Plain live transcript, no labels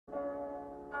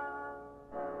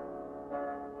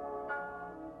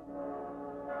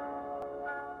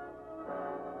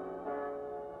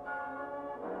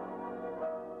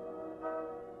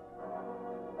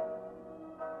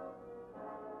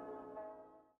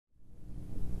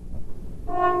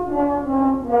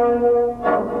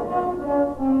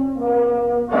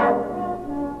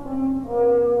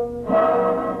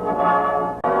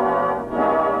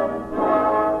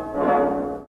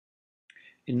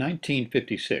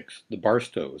1956, the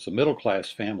Barstows, a middle-class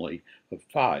family of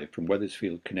 5 from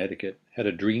Wethersfield, Connecticut, had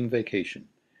a dream vacation,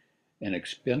 an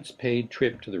expense-paid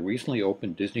trip to the recently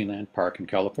opened Disneyland Park in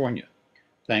California,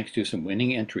 thanks to some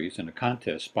winning entries in a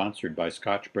contest sponsored by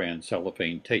Scotch brand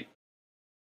Cellophane Tape.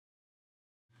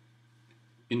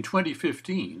 In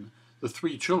 2015, the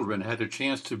 3 children had a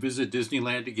chance to visit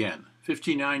Disneyland again,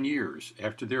 59 years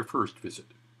after their first visit.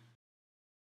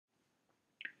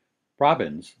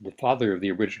 Robbins, the father of the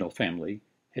original family,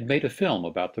 had made a film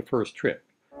about the first trip.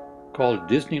 Called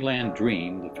Disneyland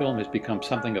Dream, the film has become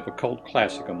something of a cult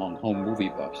classic among home movie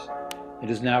buffs.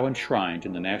 It is now enshrined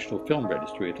in the National Film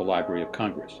Registry at the Library of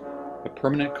Congress, a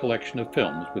permanent collection of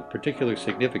films with particular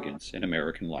significance in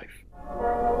American life.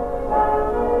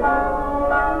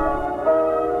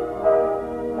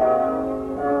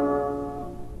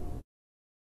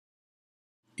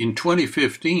 In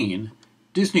 2015,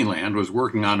 Disneyland was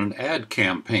working on an ad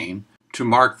campaign to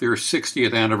mark their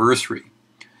 60th anniversary.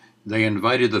 They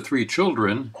invited the 3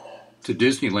 children to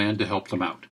Disneyland to help them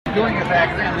out. Doing it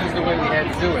back then, this is the way we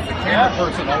had to do it. The camera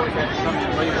person always had to come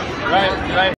in later.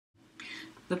 Right.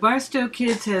 The Barstow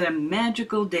kids had a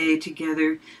magical day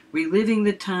together, reliving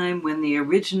the time when the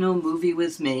original movie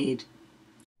was made.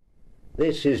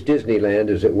 This is Disneyland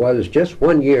as it was just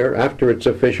 1 year after its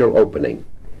official opening.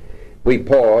 We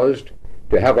paused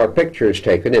to have our pictures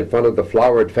taken in front of the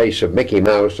flowered face of Mickey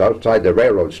Mouse outside the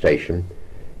railroad station.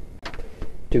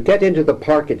 To get into the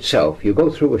park itself, you go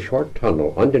through a short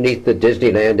tunnel underneath the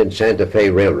Disneyland and Santa Fe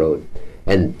Railroad,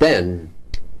 and then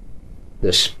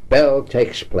the spell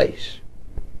takes place.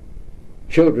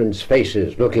 Children's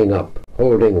faces looking up,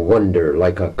 holding wonder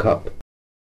like a cup.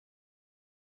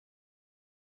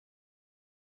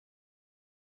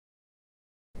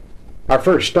 Our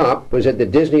first stop was at the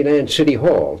Disneyland City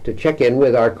Hall to check in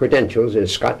with our credentials as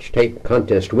Scotch Tape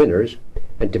contest winners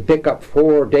and to pick up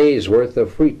 4 days' worth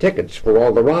of free tickets for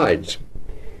all the rides.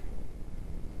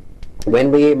 When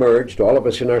we emerged, all of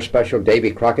us in our special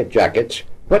Davy Crockett jackets,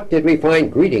 what did we find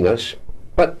greeting us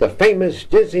but the famous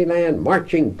Disneyland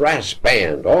Marching Brass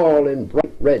Band, all in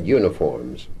bright red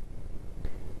uniforms.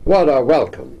 What a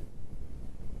welcome!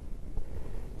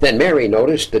 Then Mary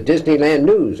noticed the Disneyland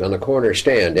News on a corner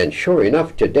stand, and sure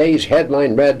enough, today's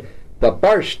headline read, "The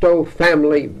Barstow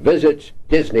Family Visits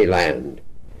Disneyland."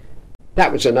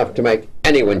 That was enough to make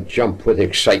anyone jump with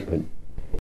excitement.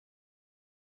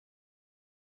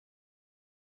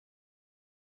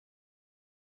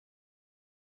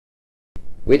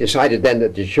 We decided then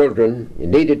that the children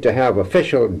needed to have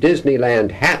official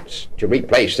Disneyland hats to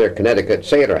replace their Connecticut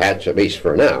sailor hats, at least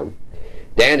for now.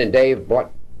 Dan and Dave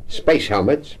bought space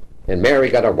helmets, and Mary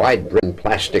got a wide-brimmed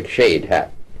plastic shade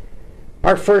hat.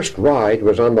 Our first ride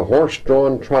was on the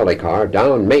horse-drawn trolley car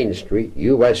down Main Street,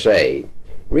 USA,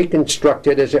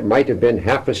 reconstructed as it might have been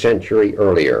half a century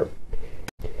earlier.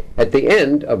 At the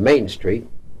end of Main Street,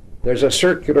 there's a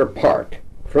circular park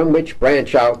from which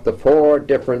branch out the 4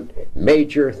 different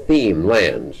major theme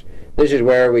lands. This is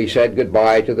where we said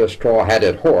goodbye to the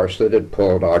straw-hatted horse that had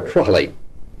pulled our trolley.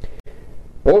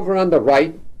 Over on the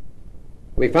right,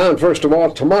 we found first of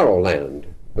all Tomorrowland,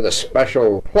 with a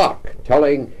special clock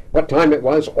telling what time it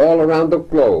was all around the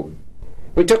globe.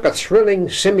 We took a thrilling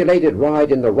simulated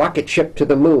ride in the rocket ship to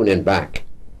the moon and back.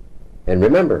 And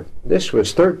remember, this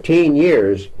was 13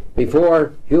 years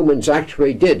before humans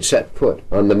actually did set foot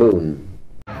on the moon.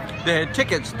 They had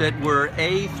tickets that were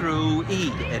A through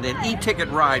E, and an E-ticket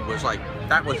ride was like,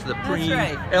 that was the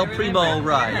El Primo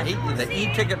ride, the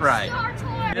E-ticket ride.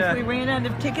 If we ran out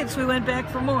of tickets, we went back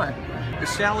for more.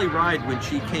 Sally Ride, when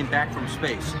she came back from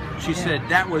space, she said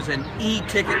that was an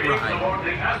E-ticket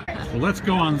ride. Well, let's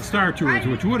go on the Star Tours,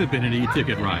 which would have been an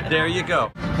E-ticket ride. There you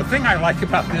go. The thing I like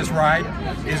about this ride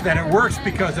is that it works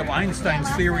because of Einstein's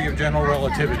theory of general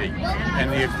relativity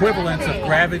and the equivalence of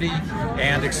gravity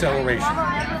and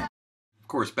acceleration. Of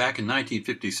course, back in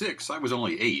 1956, I was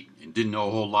only 8 and didn't know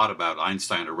a whole lot about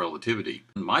Einstein or relativity.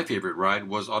 My favorite ride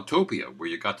was Autopia, where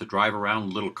you got to drive around in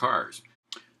little cars.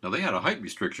 Now, they had a height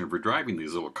restriction for driving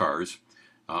these little cars.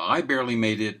 I barely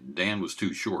made it. Dan was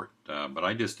too short, but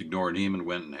I just ignored him and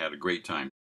went and had a great time.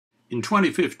 In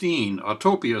 2015,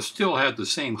 Autopia still had the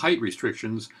same height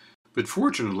restrictions, but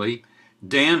fortunately,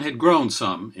 Dan had grown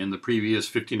some in the previous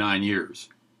 59 years.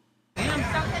 Dan,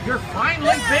 you're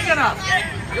finally big enough.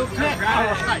 You'll fit. All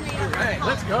right,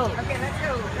 let's go. Okay, let's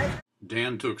go.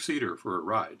 Dan took Cedar for a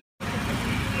ride.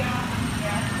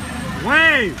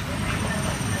 Wave!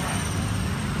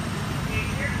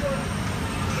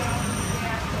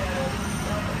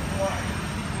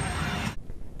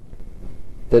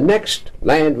 The next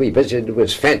land we visited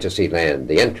was Fantasyland,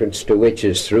 the entrance to which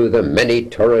is through the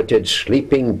many-turreted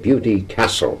Sleeping Beauty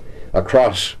Castle,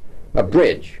 across a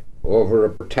bridge over a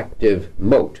protective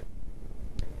moat.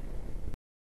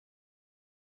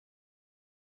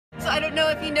 So I don't know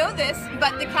if you know this,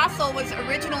 but the castle was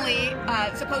originally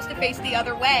supposed to face the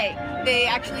other way. They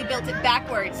actually built it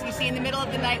backwards. You see, in the middle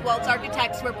of the night, while its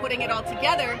architects were putting it all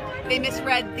together, they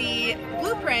misread the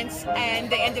blueprints and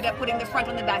they ended up putting the front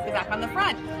on the back on the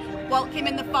front. Walt came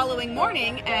in the following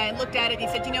morning and looked at it. He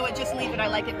said, you know what, just leave it. I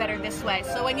like it better this way.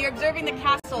 So when you're observing the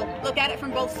castle, look at it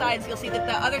from both sides. You'll see that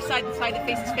the other side, the side that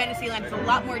faces Fantasyland, has a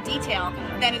lot more detail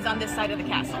than is on this side of the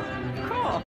castle.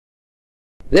 Cool.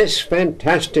 This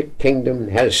fantastic kingdom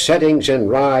has settings and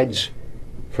rides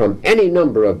from any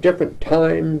number of different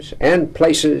times and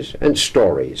places and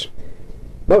stories.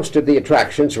 Most of the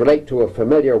attractions relate to a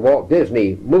familiar Walt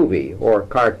Disney movie or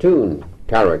cartoon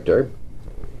character.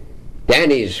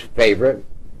 Danny's favorite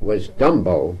was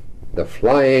Dumbo, the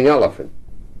flying elephant.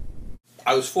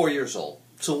 I was 4 years old,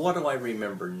 so what do I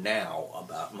remember now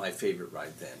about my favorite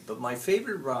ride then? But my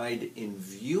favorite ride in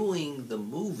viewing the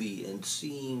movie and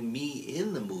seeing me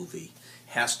in the movie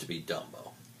has to be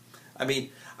Dumbo. I mean,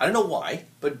 I don't know why,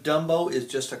 but Dumbo is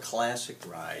just a classic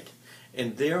ride.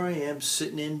 And there I am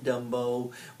sitting in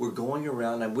Dumbo, we're going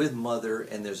around, I'm with Mother,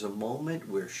 and there's a moment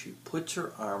where she puts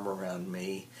her arm around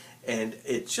me, and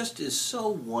it just is so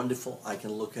wonderful I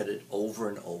can look at it over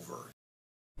and over.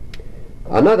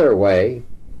 Another way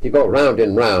to go round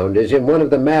and round is in one of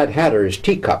the Mad Hatter's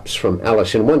teacups from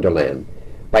Alice in Wonderland.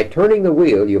 By turning the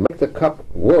wheel, you make the cup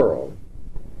whirl,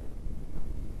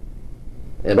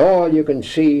 and all you can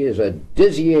see is a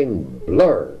dizzying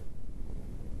blur.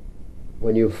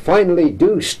 When you finally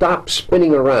do stop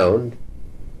spinning around,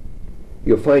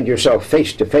 you find yourself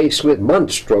face to face with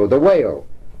Monstro the whale,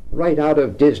 right out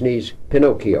of Disney's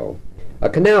Pinocchio. A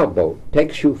canal boat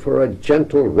takes you for a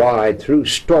gentle ride through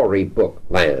storybook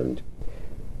land,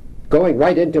 going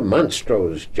right into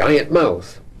Monstro's giant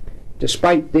mouth.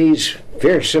 Despite these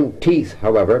fearsome teeth,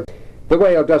 however, the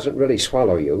whale doesn't really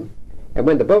swallow you, and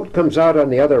when the boat comes out on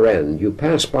the other end, you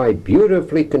pass by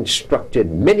beautifully constructed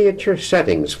miniature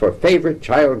settings for favorite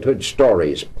childhood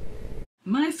stories.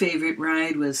 My favorite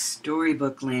ride was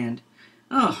Storybook Land.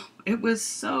 Oh, it was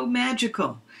so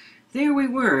magical. There we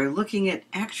were, looking at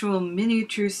actual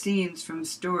miniature scenes from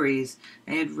stories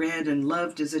I had read and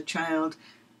loved as a child.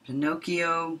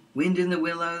 Pinocchio, Wind in the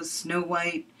Willows, Snow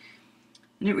White.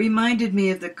 And it reminded me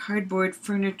of the cardboard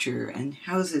furniture and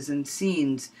houses and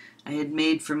scenes I had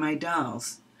made for my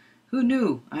dolls. Who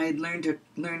knew I had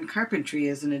learned carpentry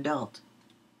as an adult?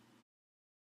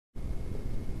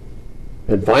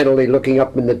 And finally, looking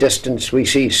up in the distance, we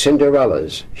see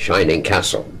Cinderella's shining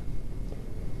castle.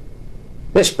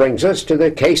 This brings us to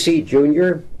the Casey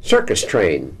Jr. circus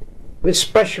train, with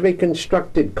specially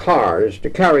constructed cars to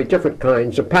carry different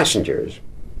kinds of passengers.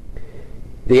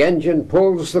 The engine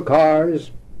pulls the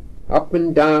cars up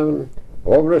and down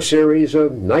over a series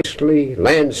of nicely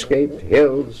landscaped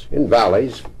hills and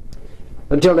valleys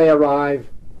until they arrive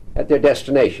at their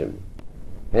destination.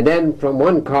 And then from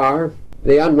one car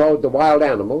they unload the wild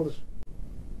animals,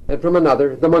 and from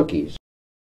another the monkeys.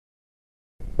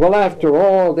 Well, after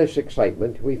all this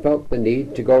excitement, we felt the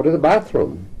need to go to the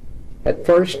bathroom. At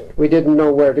first, we didn't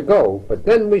know where to go, but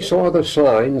then we saw the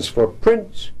signs for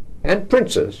Prince and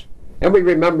Princess, and we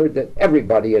remembered that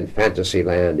everybody in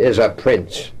Fantasyland is a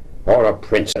prince or a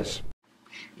princess.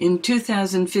 In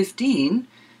 2015,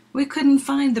 we couldn't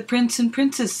find the Prince and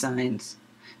Princess signs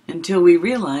until we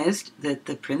realized that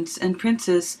the Prince and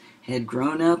Princess had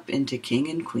grown up into King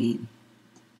and Queen.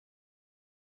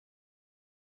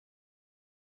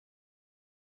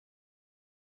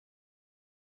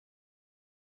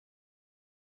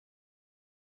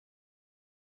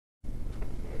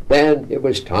 Then it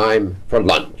was time for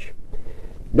lunch.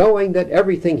 Knowing that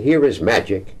everything here is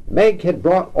magic, Meg had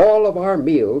brought all of our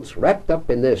meals wrapped up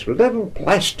in this little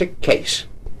plastic case.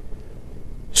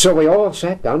 So we all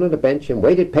sat down on a bench and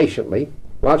waited patiently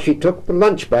while she took the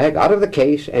lunch bag out of the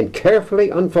case and carefully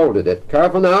unfolded it.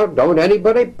 Careful now, don't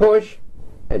anybody push.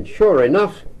 And sure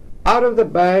enough, out of the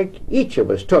bag each of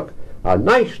us took a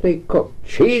nicely cooked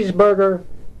cheeseburger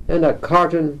and a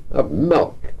carton of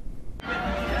milk.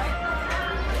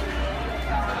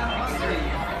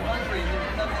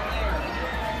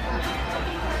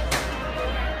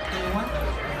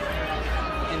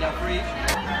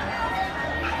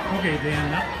 Okay, Dan.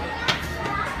 I'm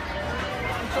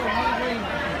so hungry.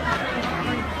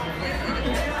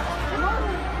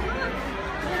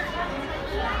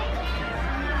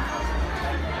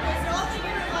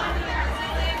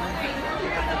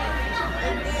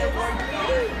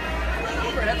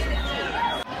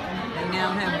 They now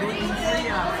have gluten-free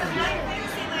options.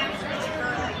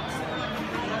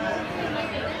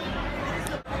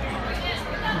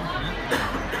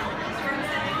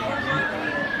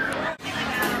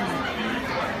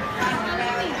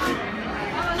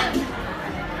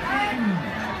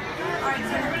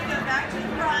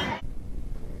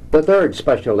 The third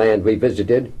special land we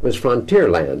visited was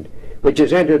Frontierland, which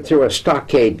is entered through a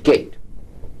stockade gate.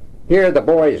 Here the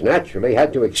boys naturally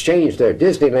had to exchange their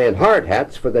Disneyland hard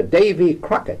hats for the Davy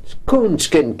Crockett's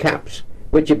coonskin caps,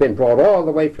 which had been brought all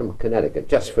the way from Connecticut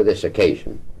just for this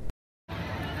occasion. It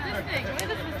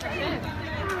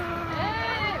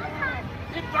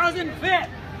doesn't fit.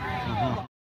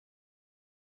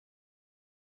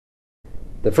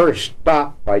 The first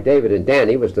stop by David and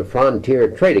Danny was the Frontier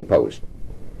Trading Post.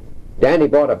 Danny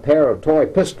bought a pair of toy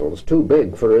pistols too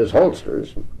big for his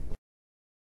holsters.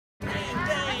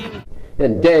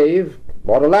 And Dave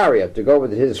bought a lariat to go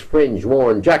with his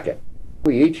fringe-worn jacket.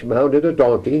 We each mounted a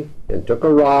donkey and took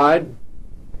a ride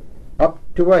up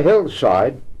to a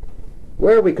hillside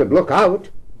where we could look out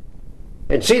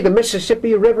and see the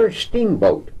Mississippi River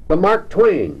steamboat, the Mark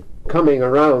Twain, coming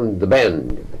around the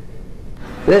bend.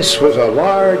 This was a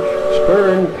large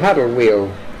stern paddle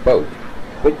wheel boat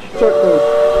which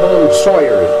circled Tom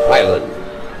Sawyer's Island,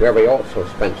 where we also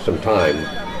spent some time,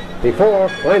 before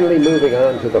finally moving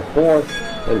on to the fourth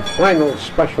and final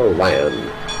special land,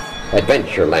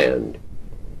 Adventureland.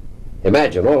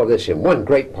 Imagine all of this in one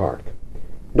great park.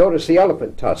 Notice the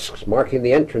elephant tusks marking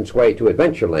the entranceway to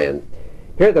Adventureland.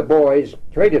 Here the boys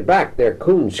traded back their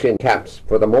coonskin caps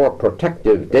for the more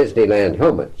protective Disneyland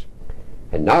helmets.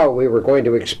 And now we were going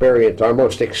to experience our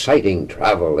most exciting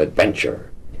travel adventure,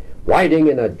 riding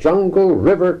in a jungle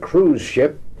river cruise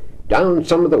ship down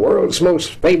some of the world's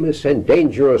most famous and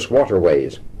dangerous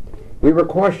waterways. We were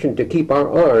cautioned to keep our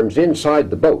arms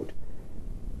inside the boat,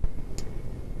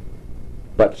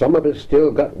 but some of us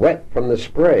still got wet from the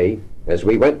spray as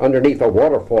we went underneath a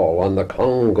waterfall on the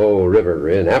Congo River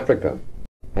in Africa.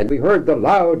 And we heard the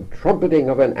loud trumpeting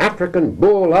of an African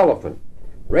bull elephant,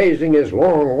 raising his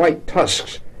long white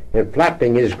tusks and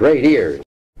flapping his great ears.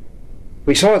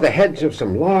 We saw the heads of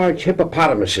some large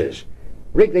hippopotamuses,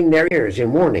 wriggling their ears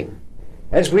in warning.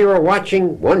 As we were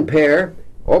watching one pair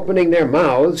opening their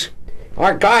mouths,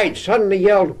 our guide suddenly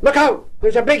yelled, "Look out!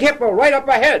 There's a big hippo right up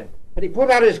ahead!" And he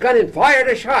pulled out his gun and fired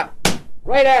a shot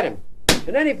right at him.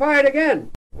 And then he fired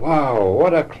again. Wow,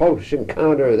 what a close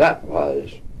encounter that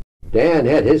was. Dan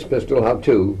had his pistol out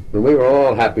too, and we were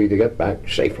all happy to get back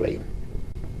safely.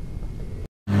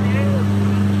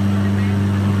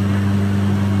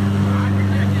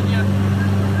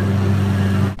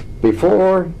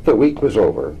 Before the week was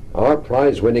over, our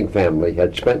prize-winning family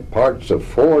had spent parts of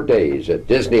 4 days at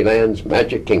Disneyland's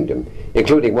Magic Kingdom,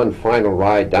 including one final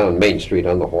ride down Main Street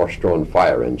on the horse-drawn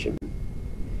fire engine.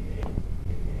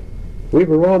 We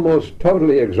were almost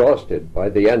totally exhausted by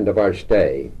the end of our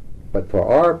stay, but for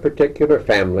our particular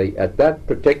family at that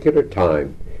particular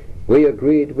time, we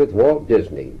agreed with Walt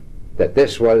Disney that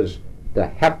this was the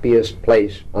happiest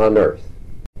place on earth.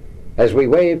 As we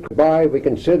waved goodbye, we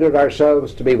considered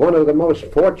ourselves to be one of the most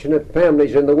fortunate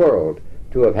families in the world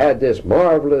to have had this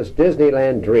marvelous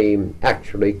Disneyland dream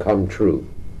actually come true.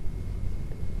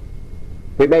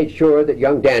 We made sure that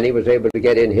young Danny was able to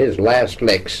get in his last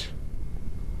licks,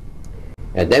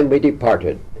 and then we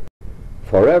departed,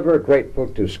 forever grateful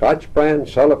to Scotch Brand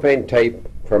Cellophane Tape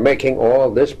for making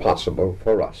all this possible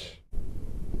for us.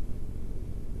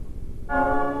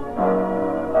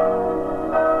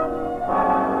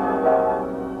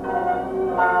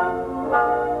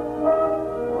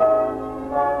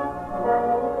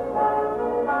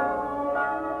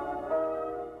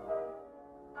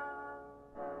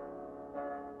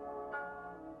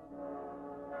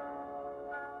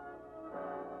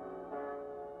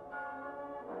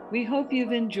 We hope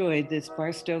you've enjoyed this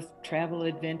Barstow travel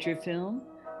adventure film.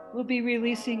 We'll be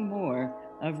releasing more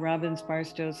of Robin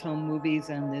Barstow's home movies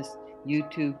on this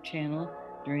YouTube channel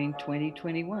during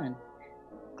 2021.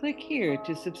 Click here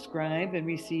to subscribe and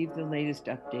receive the latest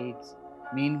updates.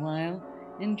 Meanwhile,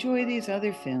 enjoy these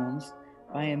other films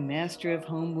by a master of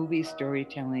home movie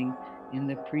storytelling in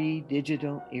the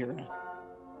pre-digital era.